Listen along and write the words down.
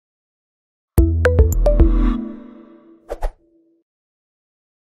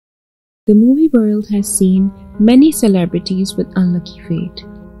The movie world has seen many celebrities with unlucky fate,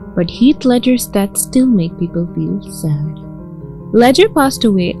 but Heath Ledger's death still make people feel sad. Ledger passed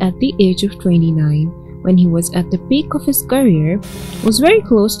away at the age of 29 when he was at the peak of his career, was very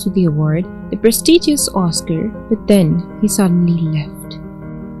close to the award, the prestigious Oscar, but then he suddenly left.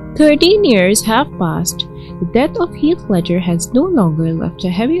 13 years have passed. The death of Heath Ledger has no longer left a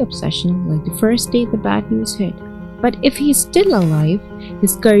heavy obsession like the first day the bad news hit. But if he is still alive,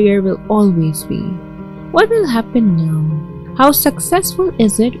 his career will always be. What will happen now? How successful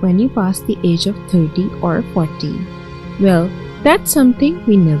is it when you pass the age of 30 or 40? Well, that's something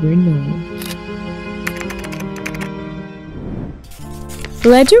we never know.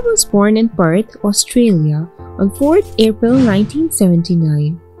 Ledger was born in Perth, Australia on 4th April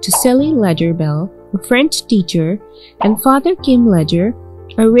 1979 to Sally Ledger Bell, a French teacher, and father Kim Ledger,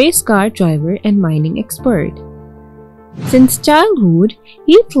 a race car driver and mining expert. Since childhood,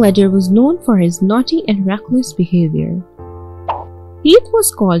 Heath Ledger was known for his naughty and reckless behavior. Heath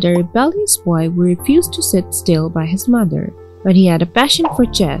was called a rebellious boy who refused to sit still by his mother, but he had a passion for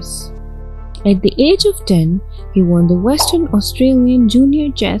chess. At the age of 10, he won the Western Australian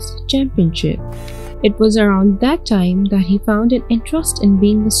Junior Chess Championship. It was around that time that he found an interest in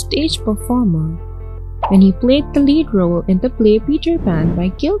being a stage performer, and he played the lead role in the play Peter Pan by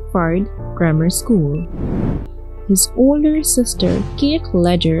Guildford Grammar School. His older sister, Kate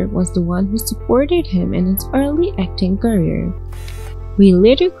Ledger, was the one who supported him in his early acting career. We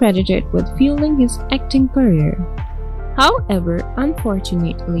later credited with fueling his acting career. However,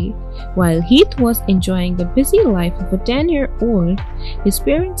 unfortunately, while Heath was enjoying the busy life of a 10-year-old, his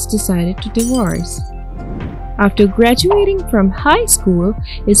parents decided to divorce. After graduating from high school,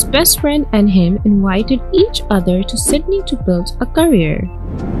 his best friend and him invited each other to Sydney to build a career.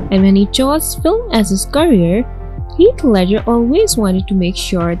 And when he chose film as his career, Heath Ledger always wanted to make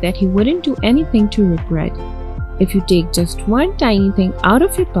sure that he wouldn't do anything to regret. If you take just one tiny thing out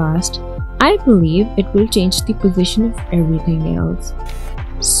of your past, I believe it will change the position of everything else.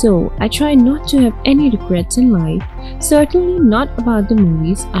 So, I try not to have any regrets in life, certainly not about the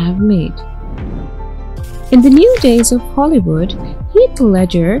movies I have made. In the new days of Hollywood, Heath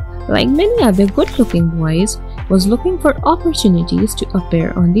Ledger, like many other good-looking boys, was looking for opportunities to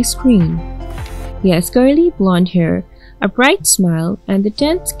appear on the screen. He has curly blonde hair, a bright smile, and the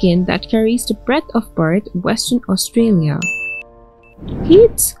tanned skin that carries the breath of Perth, Western Australia.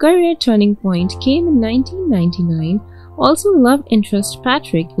 Heath's career turning point came in 1999, also love interest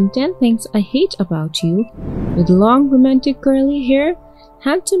Patrick in 10 Things I Hate About You. With long romantic curly hair,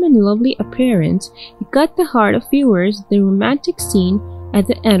 handsome and lovely appearance, he got the heart of viewers the romantic scene at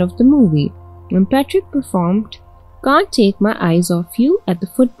the end of the movie, when Patrick performed "Can't Take My Eyes Off You" at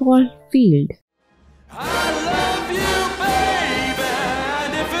the football field. I love you, baby,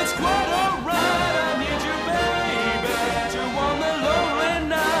 and if it's quite alright, I need you, baby, to on the lonely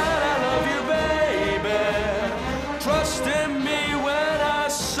night. I love you, baby, trust in me when I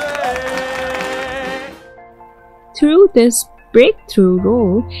say. Through this breakthrough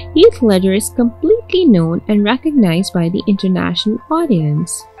role, Heath Ledger is completely known and recognized by the international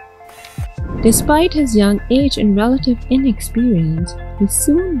audience. Despite his young age and relative inexperience, he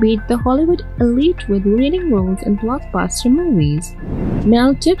soon beat the Hollywood elite with leading roles in blockbuster movies.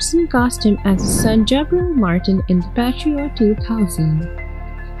 Mel Gibson cast him as his son Gabriel Martin in The Patriot 2000.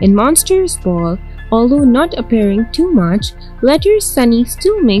 In Monsters Ball, although not appearing too much, Ledger's Sonny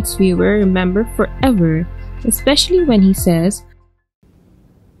still makes viewers remember forever, especially when he says,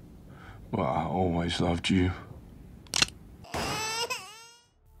 "Well, I always loved you."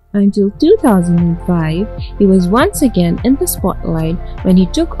 Until 2005, he was once again in the spotlight when he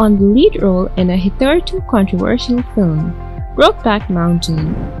took on the lead role in a hitherto controversial film, Brokeback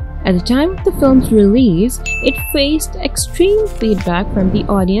Mountain. At the time of the film's release, it faced extreme feedback from the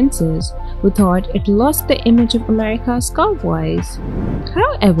audiences, who thought it lost the image of America's cowboys.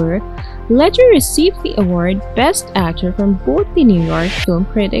 However, Ledger received the award Best Actor from both the New York Film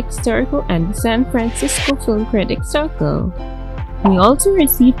Critics Circle and the San Francisco Film Critics Circle. He also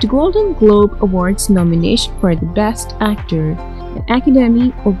received Golden Globe Awards nomination for the Best Actor, an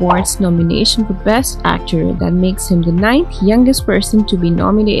Academy Awards nomination for Best Actor that makes him the 9th youngest person to be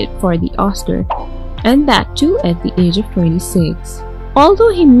nominated for the Oscar, and that too at the age of 26.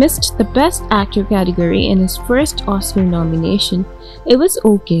 Although he missed the Best Actor category in his first Oscar nomination, it was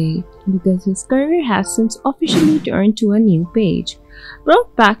okay because his career has since officially turned to a new page.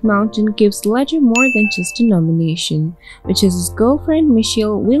 Brokeback Mountain gives Ledger more than just a nomination, which is his girlfriend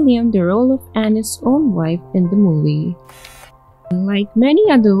Michelle Williams the role of Anna's own wife in the movie. Like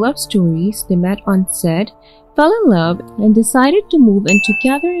many other love stories, they met on set, fell in love, and decided to move in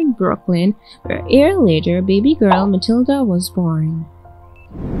together in Brooklyn, where a year later baby girl Matilda was born.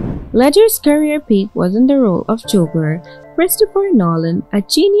 Ledger's career peak was in the role of Joker. Christopher Nolan, a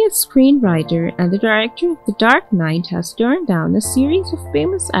genius screenwriter and the director of The Dark Knight, has turned down a series of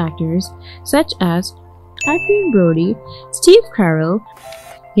famous actors such as Adrien Brody, Steve Carell.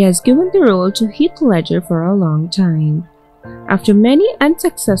 He has given the role to Heath Ledger for a long time. After many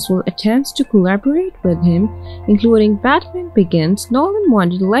unsuccessful attempts to collaborate with him, including Batman Begins, Nolan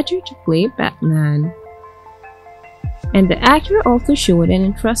wanted Ledger to play Batman. And the actor also showed an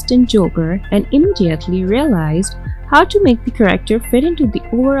interest in Joker and immediately realized how to make the character fit into the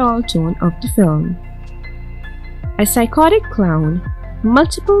overall tone of the film. A psychotic clown,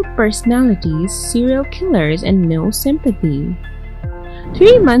 multiple personalities, serial killers, and no sympathy.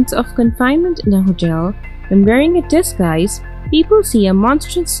 3 months of confinement in a hotel. When wearing a disguise, people see a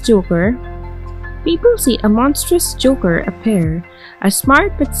monstrous Joker appear. A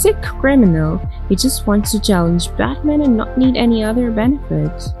smart but sick criminal, he just wants to challenge Batman and not need any other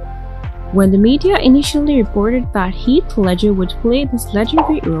benefits. When the media initially reported that Heath Ledger would play this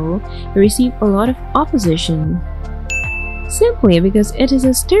legendary role, he received a lot of opposition. Simply because it is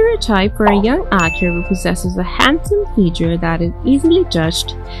a stereotype for a young actor who possesses a handsome feature that is easily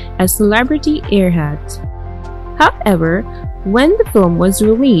judged as celebrity airheads. However, when the film was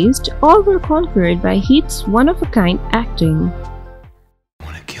released, all were conquered by Heath's one-of-a-kind acting.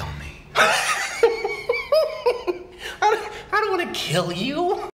 Want to kill me? I don't want to kill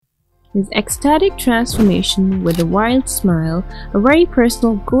you. His ecstatic transformation with a wild smile, a very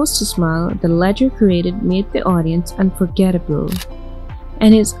personal ghost smile that Ledger created, made the audience unforgettable.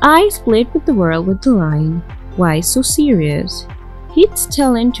 And his eyes played with the world with the line, "Why so serious?" Heath's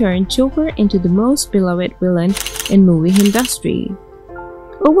talent turned Joker into the most beloved villain in movie industry,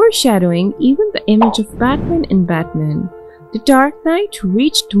 overshadowing even the image of Batman in Batman. The Dark Knight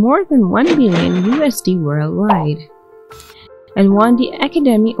reached more than $1 billion USD worldwide and won the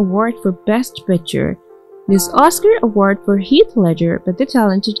Academy Award for Best Picture. This Oscar award for Heath Ledger, but the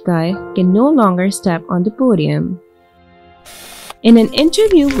talented guy can no longer step on the podium. In an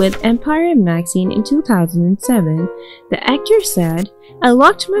interview with Empire magazine in 2007, the actor said, "I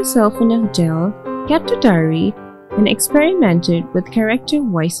locked myself in a hotel, kept a diary, and experimented with character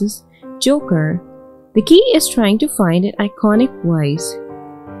voices Joker. The key is trying to find an iconic voice.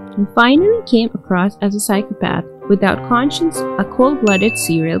 And finally came across as a psychopath without conscience, a cold-blooded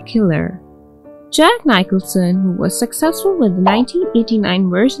serial killer." Jack Nicholson, who was successful with the 1989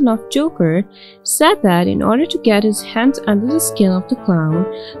 version of Joker, said that in order to get his hands under the skin of the clown,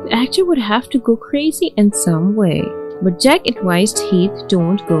 the actor would have to go crazy in some way. But Jack advised Heath,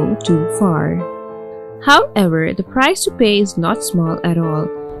 don't go too far. However, the price to pay is not small at all.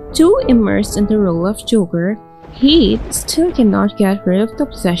 Too immersed in the role of Joker, Heath still cannot get rid of the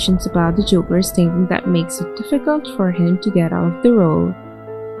obsessions about the Joker's thinking that makes it difficult for him to get out of the role.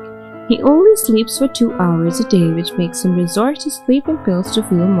 He only sleeps for 2 hours a day, which makes him resort to sleeping pills to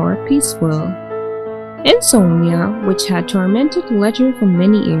feel more peaceful. Insomnia, which had tormented Ledger for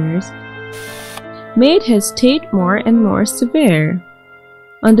many years, made his state more and more severe.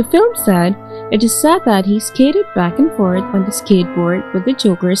 On the film set, it is said that he skated back and forth on the skateboard with the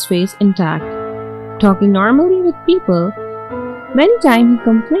Joker's face intact, talking normally with people. Many times he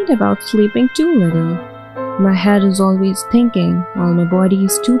complained about sleeping too little. "My head is always thinking, while my body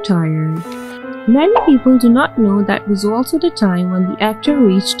is too tired." Many people do not know that was also the time when the actor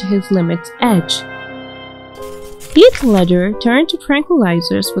reached his limit's edge. Heath Ledger turned to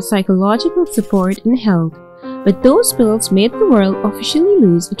tranquilizers for psychological support and health, but those pills made the world officially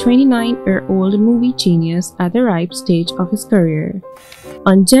lose a 29-year-old movie genius at the ripe stage of his career.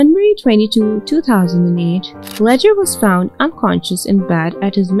 On January 22, 2008, Ledger was found unconscious in bed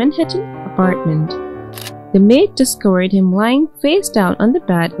at his Manhattan apartment. The maid discovered him lying face down on the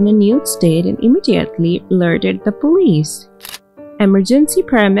bed in a nude state and immediately alerted the police. Emergency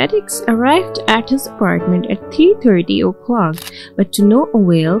paramedics arrived at his apartment at 3:30 o'clock, but to no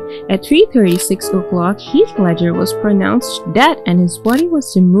avail. At 3:36 o'clock, Heath Ledger was pronounced dead and his body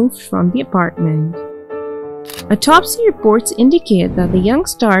was removed from the apartment. Autopsy reports indicate that the young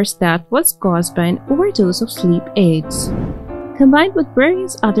star's death was caused by an overdose of sleep aids, combined with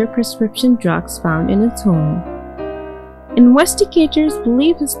various other prescription drugs found in his home. Investigators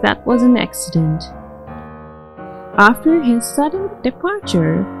believe his death was an accident. After his sudden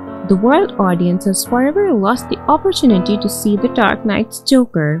departure, the world audience has forever lost the opportunity to see The Dark Knight's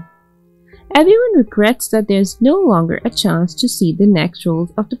Joker. Everyone regrets that there is no longer a chance to see the next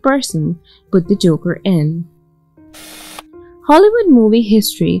roles of the person put the Joker in. Hollywood movie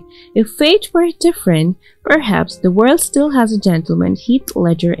history, if fate were different, perhaps the world still has a gentleman Heath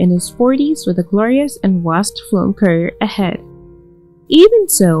Ledger in his 40s with a glorious and vast film career ahead. Even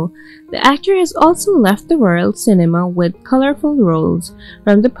so, the actor has also left the world cinema with colorful roles,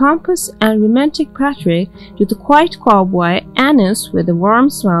 from the pompous and romantic Patrick to the quiet cowboy Annis with a warm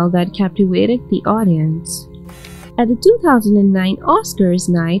smile that captivated the audience. At the 2009 Oscars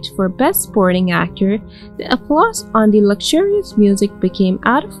night for Best Supporting Actor, the applause on the luxurious music became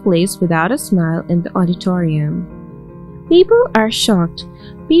out of place without a smile in the auditorium. People are shocked,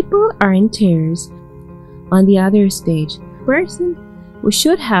 people are in tears. On the other stage, the person who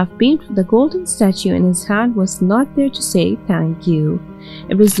should have beamed the golden statue in his hand was not there to say thank you.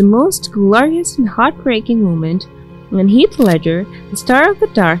 It was the most glorious and heartbreaking moment when Heath Ledger, the star of The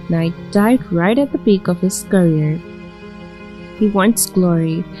Dark Knight, died right at the peak of his career. He wants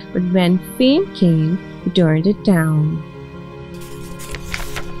glory, but when fame came, he turned it down.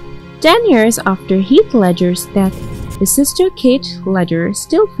 10 years after Heath Ledger's death, his sister Kate Ledger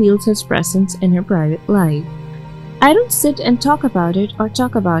still feels his presence in her private life. I don't sit and talk about it or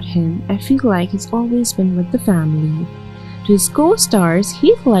talk about him. I feel like he's always been with the family. To his co-stars,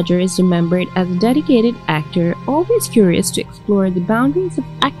 Heath Ledger is remembered as a dedicated actor, always curious to explore the boundaries of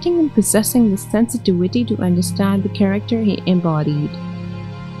acting and possessing the sensitivity to understand the character he embodied.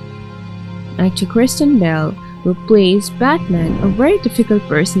 Actor Kristen Bell, who plays Batman, a very difficult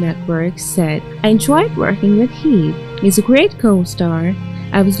person at work, said, "I enjoyed working with Heath. He's a great co-star.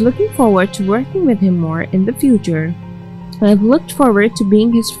 I was looking forward to working with him more in the future. I've looked forward to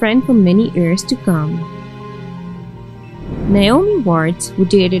being his friend for many years to come." Naomi Watts, who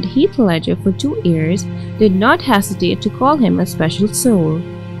dated Heath Ledger for 2 years, did not hesitate to call him a special soul.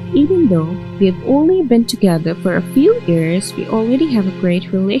 "Even though we have only been together for a few years, we already have a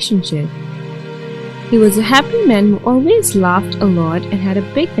great relationship. He was a happy man who always laughed a lot and had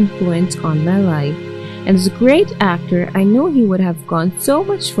a big influence on my life. And as a great actor, I know he would have gone so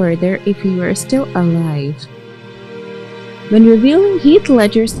much further if he were still alive." When revealing Heath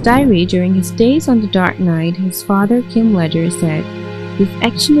Ledger's diary during his days on The Dark Knight, his father Kim Ledger said, "His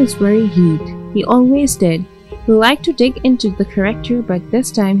action is very Heath. He always did. He liked to dig into the character, but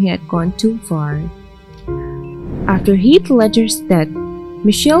this time he had gone too far." After Heath Ledger's death,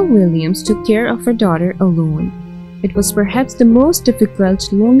 Michelle Williams took care of her daughter alone. It was perhaps the most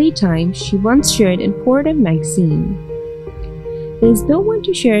difficult, lonely time she once shared in Fordham magazine. There is no one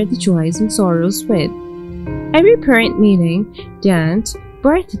to share the joys and sorrows with. Every parent meeting, dance,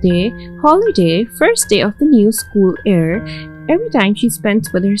 birthday, holiday, first day of the new school year, every time she spends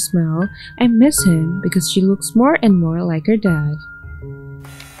with her smile, "I miss him because she looks more and more like her dad."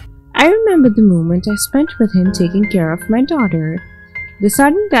 I remember the moment I spent with him taking care of my daughter. The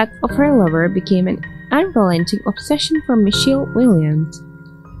sudden death of her lover became an unrelenting obsession for Michelle Williams.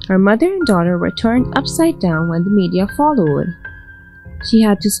 Her mother and daughter were turned upside down when the media followed. She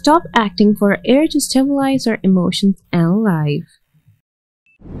had to stop acting for a year to stabilize her emotions and life.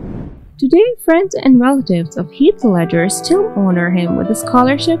 Today, friends and relatives of Heath Ledger still honor him with a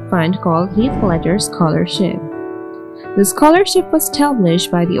scholarship fund called Heath Ledger Scholarship. The scholarship was established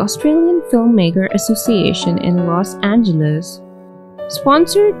by the Australian Filmmaker Association in Los Angeles.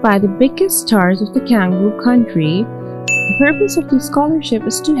 Sponsored by the biggest stars of the kangaroo country, the purpose of the scholarship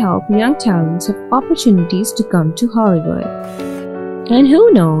is to help young talents have opportunities to come to Hollywood. And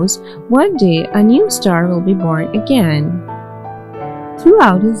who knows, one day a new star will be born again.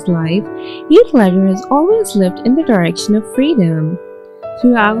 Throughout his life, Heath Ledger has always lived in the direction of freedom.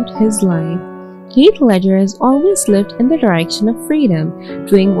 Throughout his life, Heath Ledger has always lived in the direction of freedom,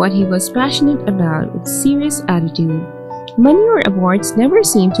 doing what he was passionate about with serious attitude. Money or awards never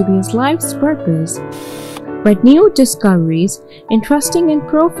seemed to be his life's purpose. But new discoveries, interesting and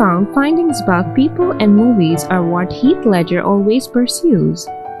profound findings about people and movies are what Heath Ledger always pursues.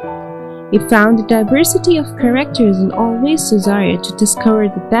 He found the diversity of characters and always desired to discover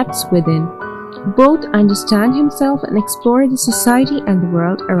the depths within, both understand himself and explore the society and the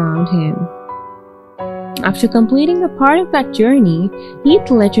world around him. After completing a part of that journey, Heath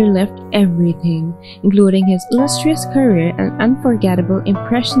Ledger left everything, including his illustrious career and unforgettable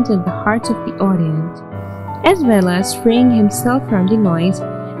impressions in the hearts of the audience, as well as freeing himself from the noise,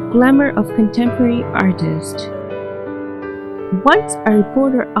 glamour of contemporary artists. Once a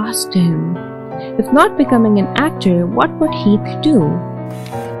reporter asked him, if not becoming an actor, what would Heath do?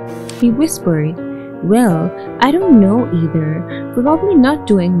 He whispered, "Well, I don't know either. Probably not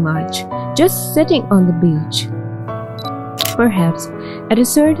doing much, just sitting on the beach." Perhaps at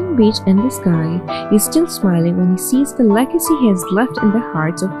a certain beach in the sky, he's still smiling when he sees the legacy he has left in the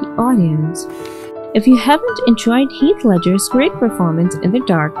hearts of the audience. If you haven't enjoyed Heath Ledger's great performance in The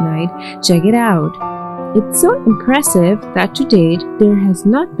Dark Knight, check it out. It's so impressive that to date, there has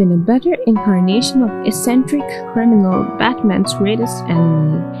not been a better incarnation of eccentric criminal Batman's greatest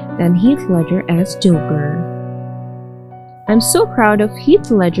enemy than Heath Ledger as Joker. I'm so proud of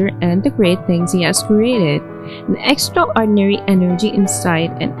Heath Ledger and the great things he has created. An extraordinary energy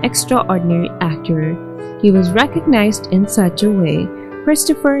inside an extraordinary actor. He was recognized in such a way.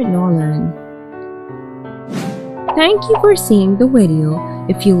 Christopher Nolan. Thank you for seeing the video.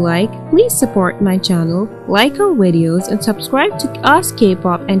 If you like, please support my channel, like our videos, and subscribe to us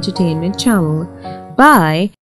K-pop Entertainment channel. Bye!